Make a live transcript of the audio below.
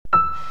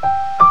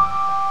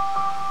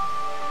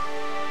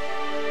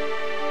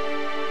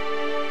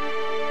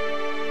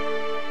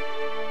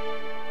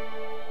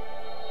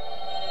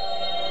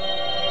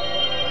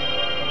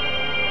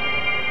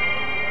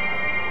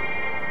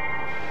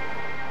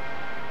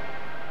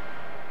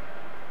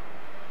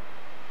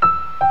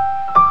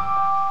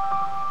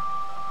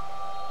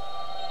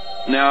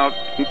Now,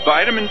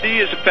 vitamin D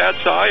is a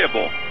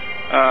fat-soluble.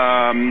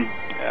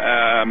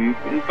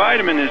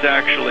 Vitamin is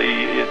actually,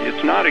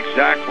 it's not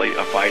exactly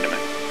a vitamin,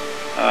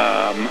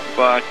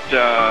 but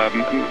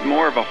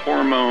more of a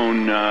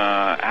hormone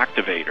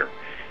activator.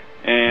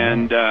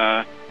 And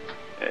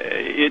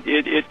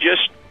it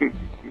just,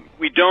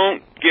 we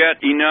don't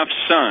get enough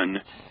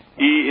sun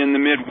in the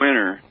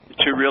midwinter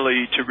to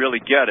really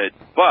get it,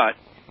 but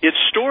it's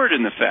stored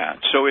in the fat.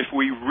 So if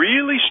we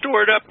really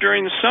store it up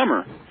during the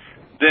summer,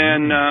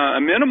 then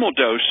a minimal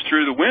dose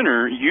through the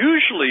winter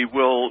usually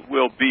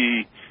will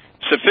be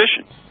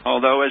sufficient.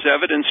 Although, as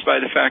evidenced by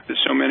the fact that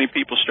so many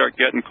people start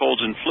getting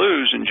colds and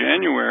flus in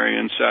January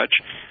and such,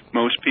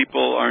 most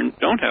people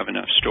don't have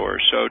enough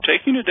stores. So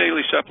taking a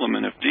daily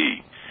supplement of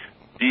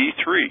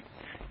D3,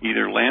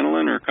 either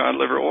lanolin or cod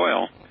liver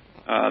oil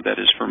that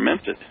is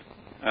fermented,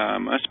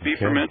 must be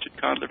fermented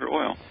cod liver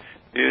oil,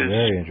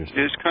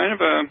 is kind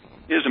of a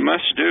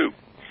must do.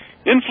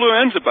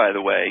 Influenza, by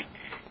the way,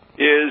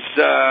 is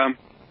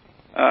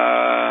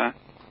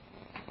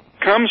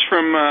comes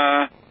from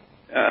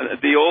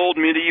the old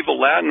medieval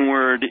Latin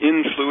word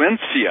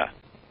influentia,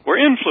 or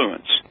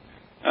influence.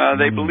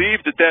 They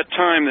believed at that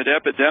time that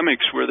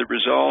epidemics were the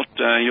result,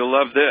 you'll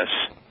love this,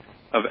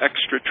 of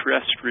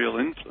extraterrestrial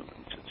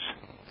influences.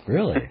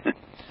 Really?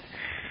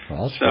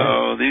 Well,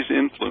 so these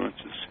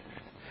influences.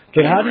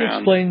 But how do you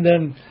explain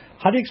then?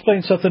 How do you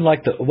explain something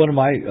like one of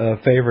my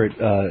favorite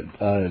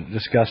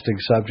disgusting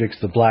subjects,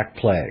 the Black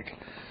Plague?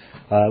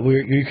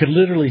 You could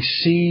literally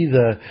see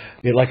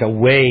like a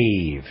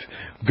wave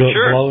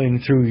blowing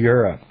through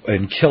Europe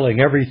and killing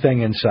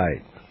everything in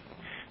sight.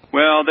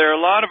 Well, there are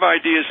a lot of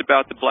ideas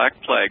about the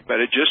Black Plague, but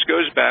it just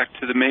goes back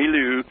to the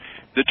milieu,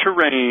 the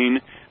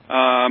terrain,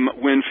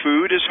 when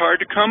food is hard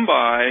to come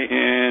by,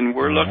 and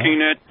we're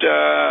looking at,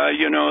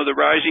 the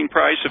rising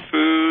price of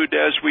food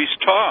as we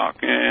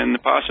talk, and the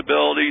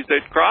possibilities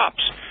that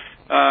crops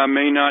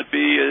may not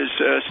be as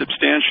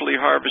substantially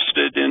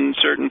harvested in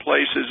certain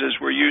places as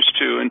we're used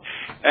to. And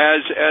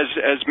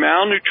as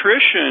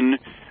malnutrition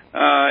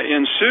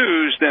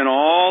ensues, then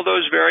all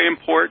those very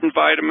important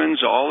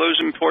vitamins, all those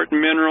important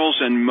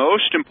minerals, and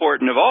most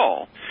important of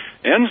all,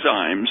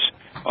 enzymes,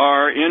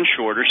 are in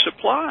shorter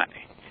supply.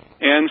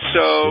 And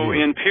so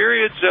in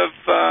periods of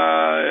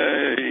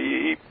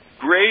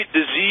great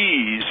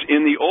disease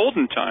in the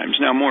olden times,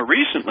 now more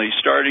recently,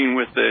 starting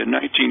with the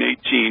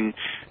 1918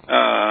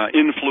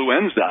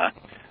 influenza,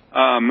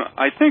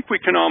 I think we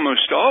can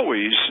almost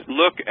always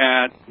look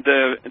at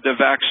the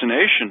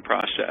vaccination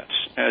process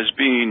as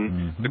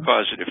being the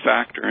causative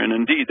factor, and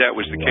indeed that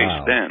was the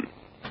case then.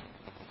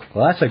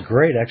 Well, that's a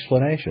great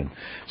explanation.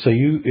 So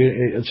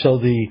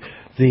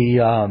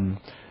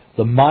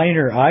the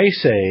minor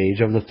ice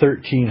age of the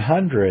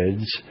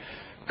 1300s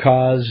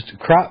caused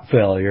crop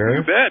failure,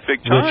 you bet,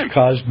 big time, which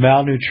caused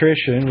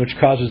malnutrition, which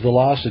causes the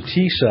loss of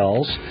T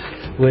cells,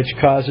 which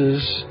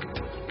causes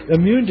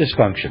immune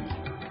dysfunction.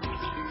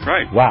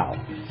 Right. Wow.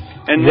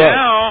 And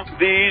now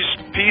these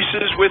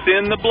pieces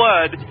within the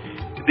blood,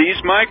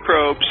 these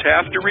microbes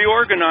have to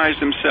reorganize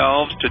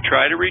themselves to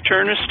try to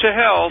return us to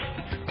health,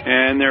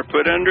 and they're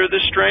put under the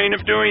strain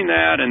of doing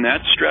that, and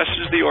that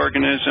stresses the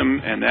organism,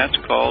 and that's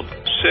called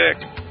sick.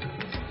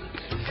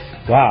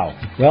 Wow.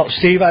 Well,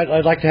 Steve,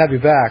 I'd like to have you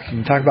back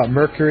and talk about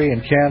mercury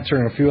and cancer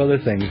and a few other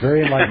things.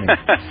 Very enlightening.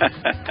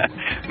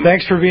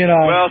 Thanks for being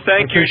on. Well,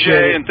 thank you,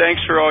 Jay, and thanks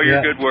for all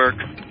your good work.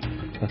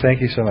 Well,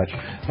 thank you so much.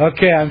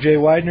 Okay, I'm Jay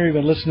Weidner. You've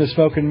been listening to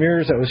Smoke and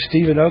Mirrors. That was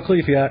Steve Oakley.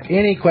 If you have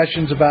any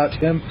questions about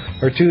him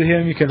or to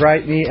him, you can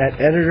write me at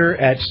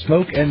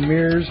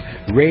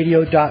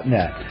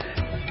editor@smokeandmirrorsradio.net.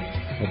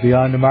 We'll be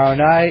on tomorrow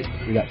night.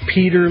 We got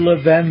Peter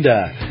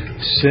Lavenda,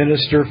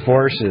 Sinister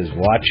Forces.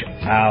 Watch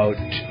out.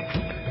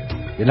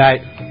 Good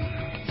night.